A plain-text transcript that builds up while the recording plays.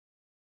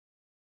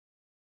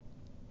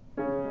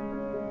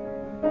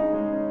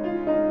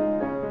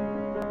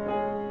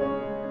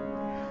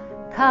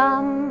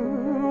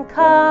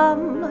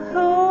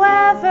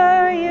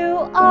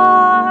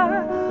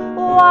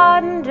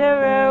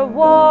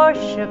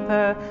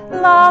worshipper,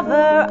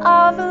 lover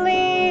of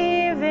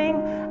leaving.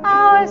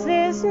 Ours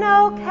is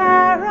no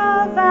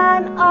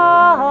caravan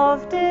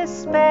of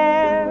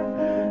despair.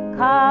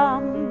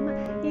 Come,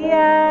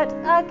 yet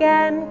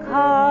again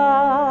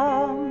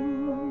come.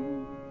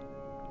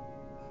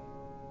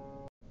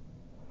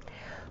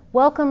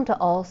 Welcome to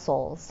All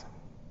Souls,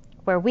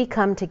 where we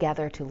come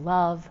together to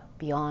love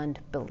beyond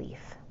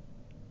belief.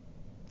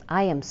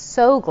 I am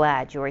so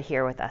glad you are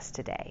here with us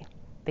today,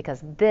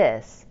 because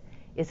this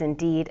is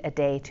indeed a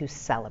day to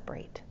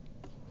celebrate.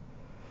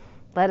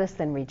 Let us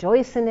then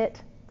rejoice in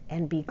it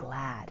and be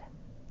glad.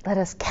 Let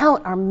us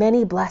count our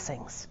many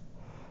blessings.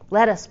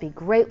 Let us be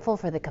grateful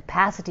for the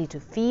capacity to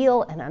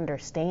feel and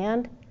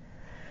understand.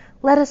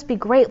 Let us be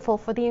grateful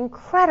for the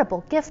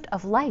incredible gift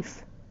of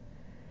life.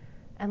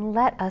 And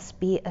let us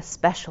be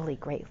especially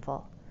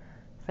grateful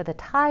for the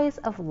ties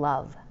of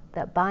love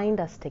that bind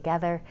us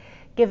together,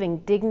 giving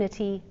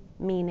dignity,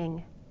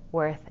 meaning,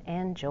 worth,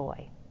 and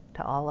joy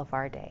to all of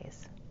our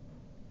days.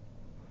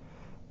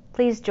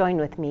 Please join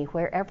with me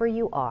wherever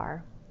you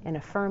are in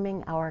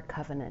affirming our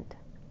covenant.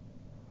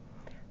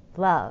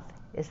 Love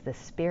is the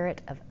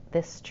spirit of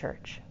this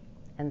church,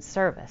 and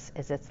service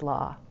is its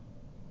law.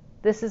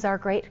 This is our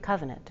great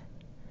covenant,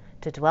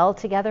 to dwell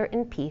together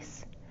in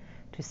peace,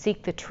 to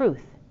seek the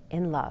truth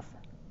in love,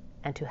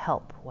 and to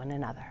help one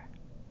another.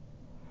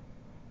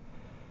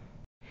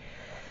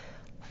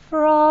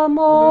 From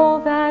all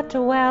that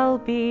dwell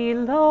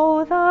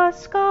below the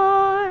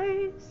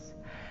skies,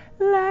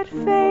 let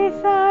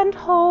faith and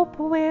hope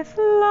with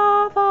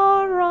love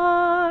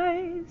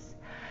arise.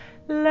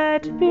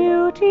 Let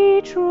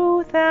beauty,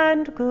 truth,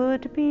 and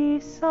good be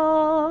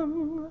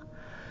sung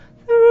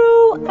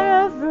through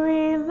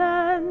every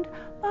land,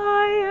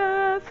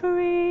 by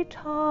every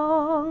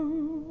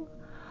tongue.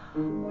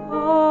 Amen.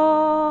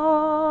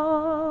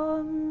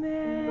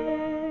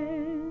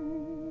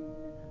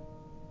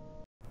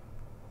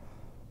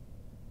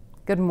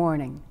 Good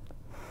morning.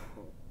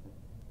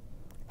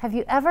 Have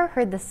you ever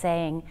heard the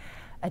saying,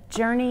 "A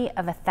journey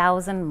of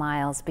 1,000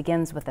 miles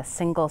begins with a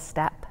single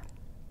step"?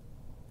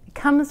 It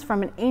comes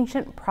from an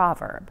ancient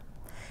proverb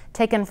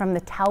taken from the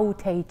Tao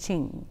Te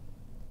Ching,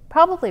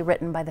 probably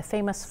written by the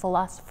famous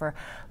philosopher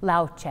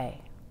Lao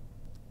Tse.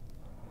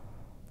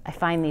 I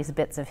find these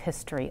bits of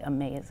history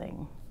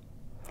amazing.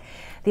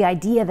 The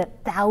idea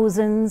that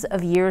thousands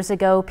of years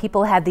ago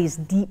people had these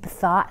deep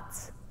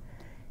thoughts,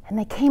 and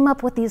they came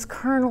up with these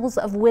kernels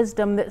of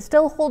wisdom that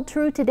still hold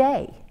true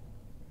today.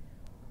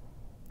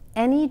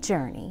 Any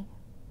journey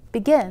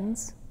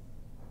begins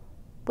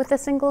with a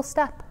single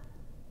step.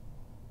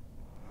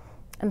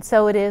 And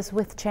so it is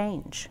with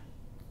change.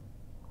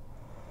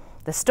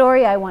 The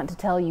story I want to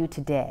tell you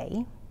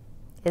today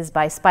is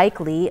by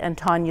Spike Lee and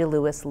Tonya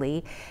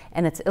Lewis-Lee,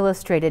 and it's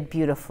illustrated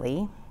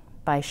beautifully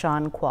by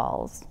Sean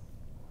Qualls.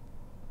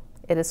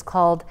 It is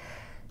called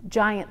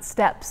Giant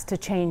Steps to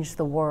Change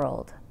the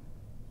World,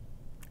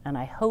 and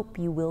I hope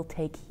you will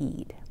take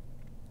heed.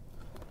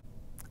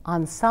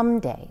 On some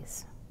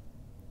days,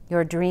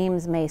 your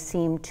dreams may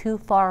seem too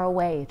far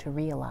away to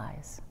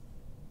realize.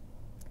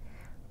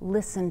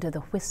 Listen to the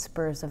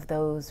whispers of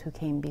those who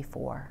came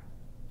before.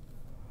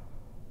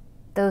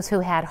 Those who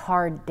had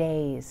hard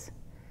days,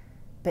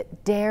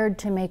 but dared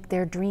to make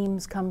their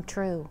dreams come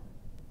true.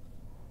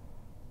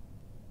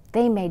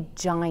 They made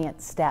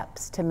giant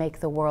steps to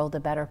make the world a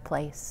better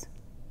place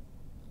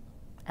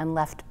and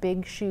left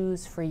big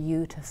shoes for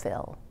you to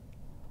fill.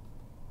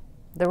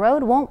 The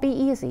road won't be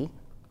easy.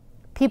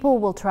 People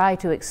will try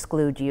to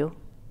exclude you,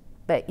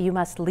 but you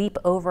must leap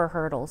over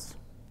hurdles.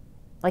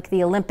 Like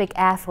the Olympic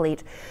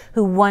athlete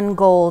who won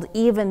gold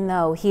even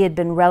though he had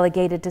been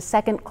relegated to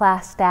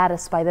second-class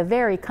status by the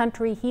very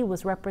country he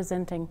was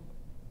representing.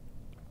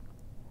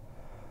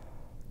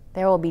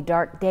 There will be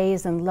dark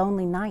days and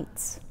lonely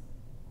nights.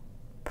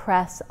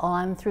 Press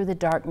on through the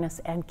darkness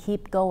and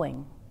keep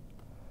going.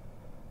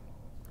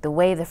 The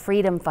way the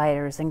freedom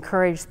fighters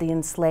encouraged the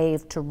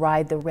enslaved to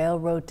ride the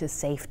railroad to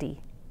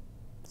safety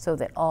so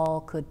that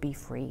all could be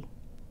free.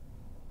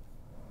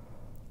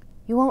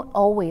 You won't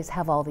always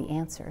have all the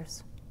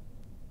answers.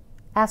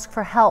 Ask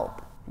for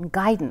help and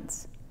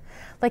guidance,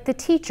 like the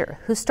teacher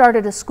who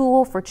started a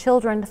school for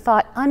children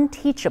thought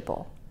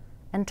unteachable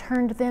and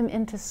turned them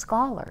into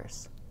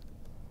scholars.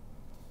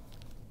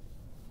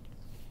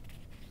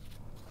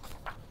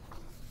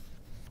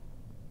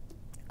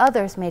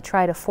 Others may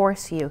try to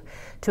force you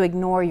to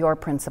ignore your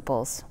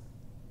principles.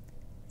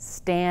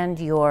 Stand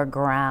your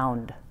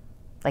ground,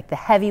 like the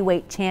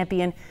heavyweight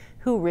champion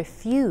who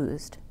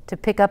refused to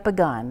pick up a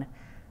gun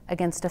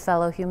against a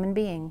fellow human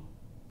being.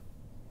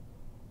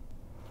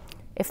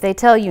 If they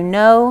tell you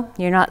no,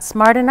 you're not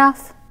smart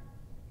enough,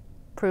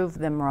 prove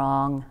them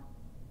wrong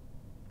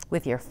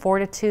with your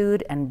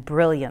fortitude and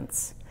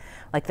brilliance,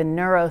 like the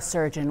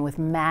neurosurgeon with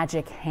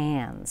magic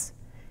hands,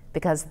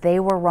 because they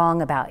were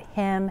wrong about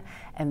him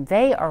and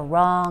they are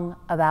wrong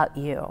about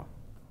you.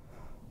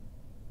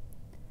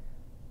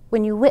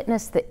 When you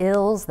witness the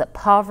ills that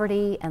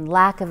poverty and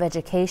lack of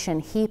education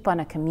heap on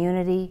a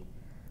community,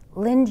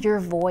 lend your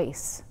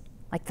voice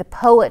like the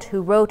poet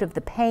who wrote of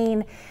the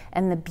pain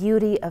and the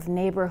beauty of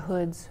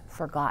neighborhoods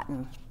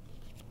forgotten.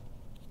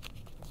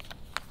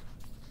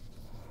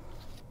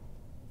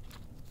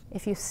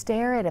 If you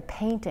stare at a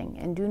painting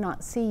and do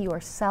not see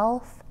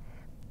yourself,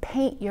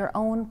 paint your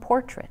own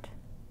portrait.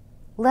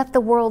 Let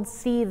the world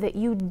see that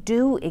you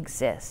do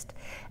exist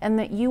and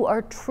that you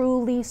are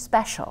truly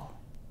special.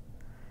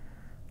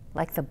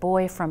 Like the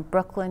boy from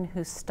Brooklyn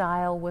whose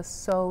style was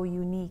so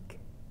unique.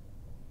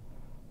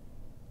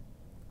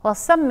 While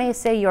some may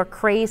say you're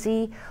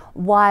crazy,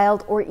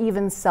 wild, or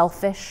even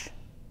selfish,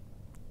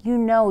 you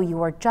know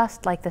you are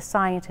just like the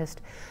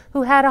scientist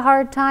who had a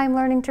hard time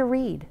learning to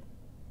read,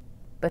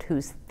 but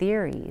whose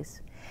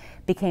theories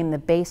became the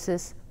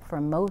basis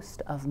for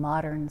most of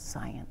modern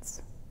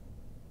science.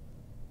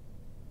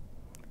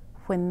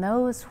 When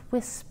those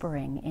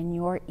whispering in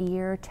your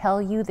ear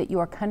tell you that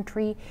your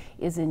country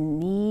is in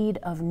need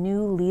of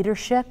new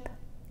leadership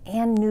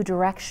and new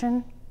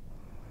direction,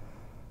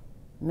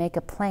 make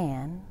a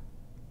plan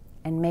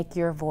and make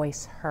your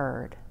voice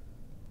heard.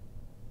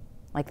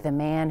 Like the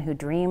man who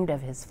dreamed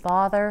of his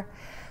father,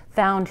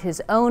 found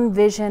his own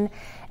vision,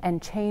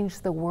 and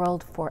changed the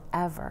world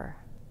forever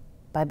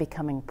by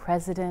becoming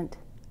President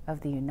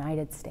of the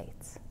United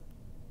States.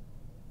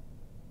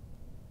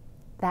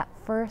 That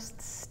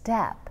first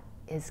step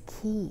is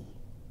key.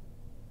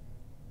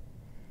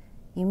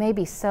 You may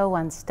be so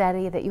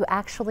unsteady that you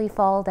actually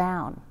fall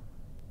down,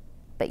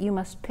 but you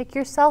must pick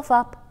yourself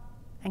up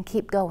and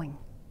keep going.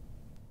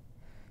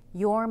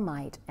 Your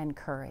might and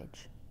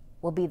courage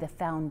will be the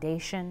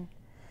foundation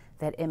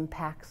that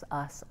impacts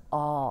us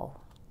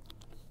all.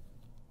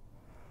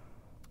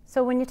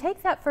 So when you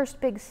take that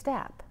first big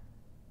step,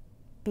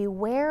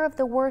 beware of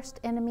the worst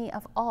enemy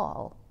of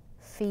all,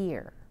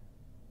 fear.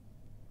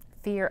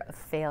 Fear of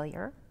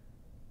failure,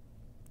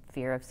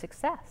 fear of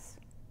success,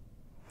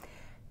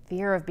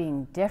 fear of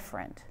being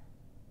different,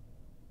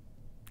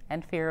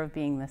 and fear of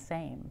being the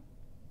same.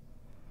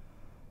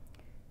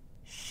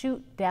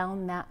 Shoot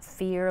down that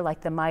fear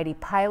like the mighty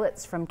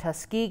pilots from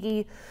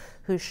Tuskegee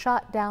who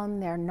shot down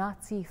their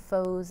Nazi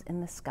foes in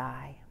the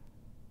sky.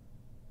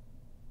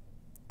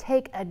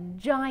 Take a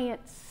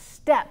giant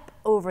step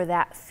over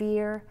that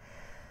fear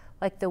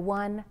like the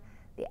one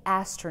the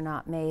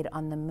astronaut made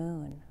on the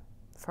moon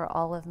for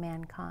all of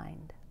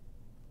mankind.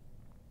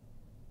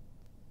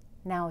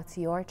 Now it's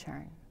your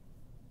turn.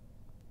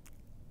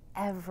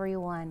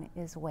 Everyone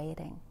is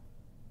waiting.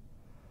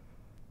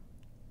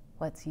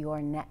 What's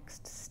your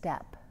next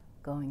step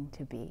going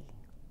to be?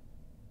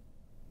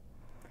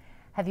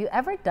 Have you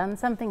ever done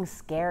something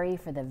scary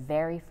for the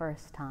very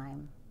first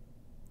time?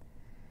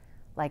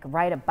 Like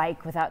ride a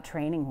bike without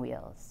training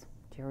wheels.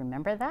 Do you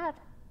remember that?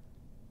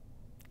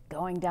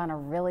 Going down a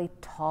really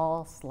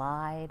tall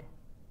slide?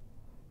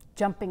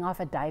 Jumping off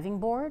a diving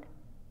board?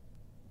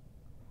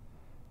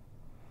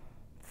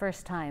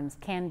 First times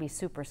can be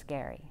super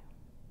scary,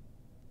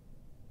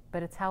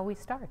 but it's how we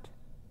start.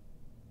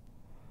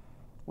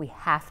 We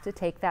have to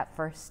take that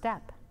first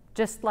step.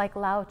 Just like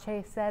Lao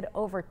Tse said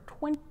over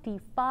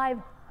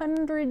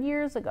 2,500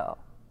 years ago,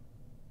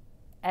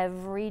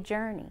 every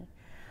journey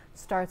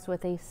starts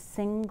with a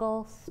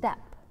single step.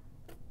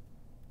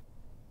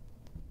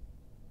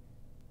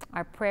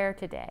 Our prayer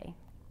today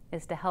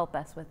is to help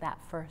us with that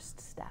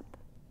first step.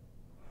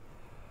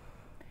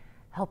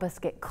 Help us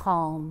get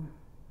calm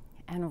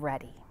and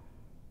ready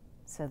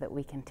so that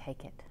we can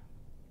take it.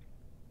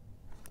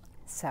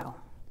 So,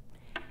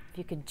 if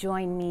you could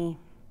join me,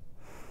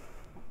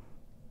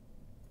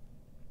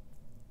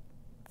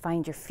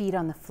 find your feet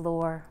on the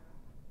floor,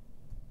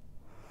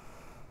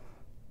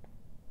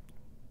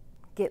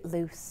 get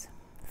loose,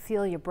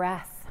 feel your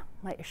breath,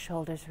 let your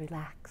shoulders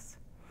relax.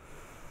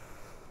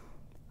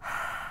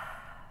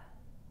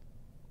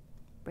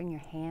 Bring your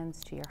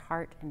hands to your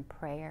heart in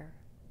prayer.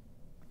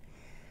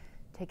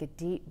 Take a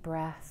deep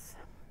breath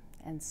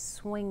and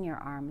swing your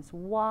arms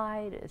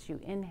wide as you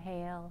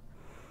inhale.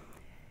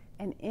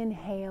 And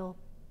inhale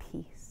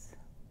peace.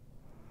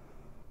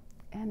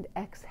 And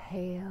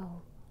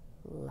exhale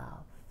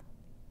love.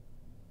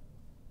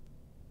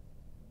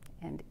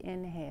 And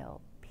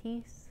inhale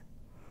peace.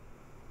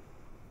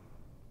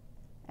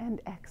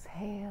 And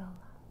exhale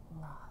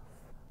love.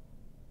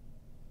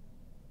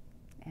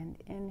 And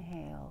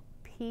inhale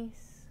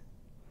peace.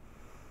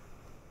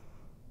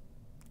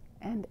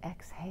 And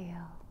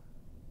exhale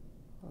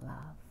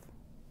love.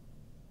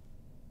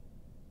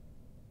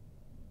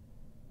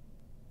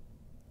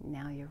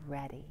 Now you're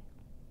ready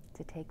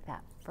to take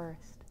that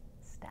first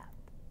step.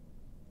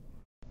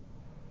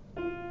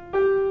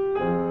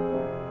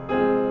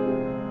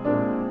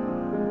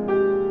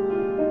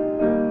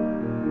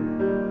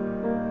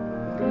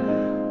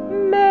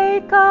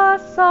 Make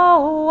us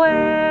all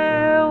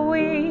where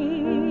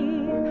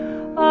we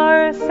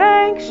are a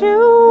sanctuary,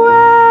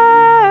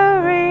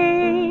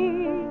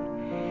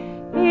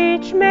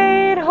 each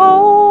made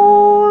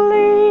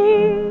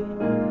holy,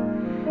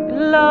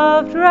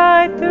 loved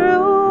right through.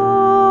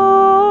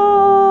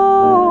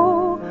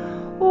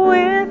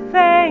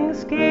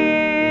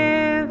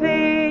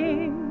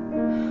 Thanksgiving,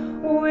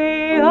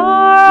 we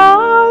are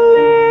a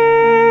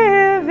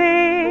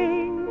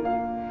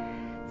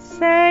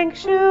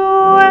sanctuary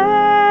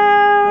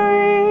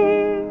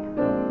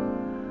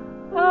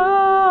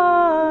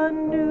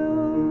anew.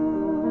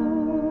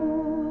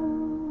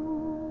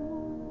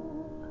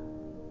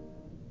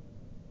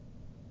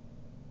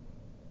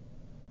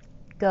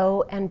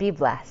 Go and be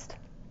blessed,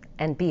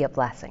 and be a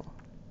blessing.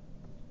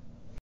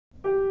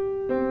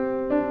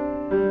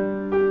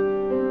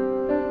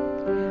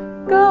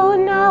 Go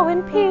now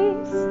in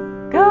peace,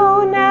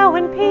 go now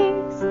in peace.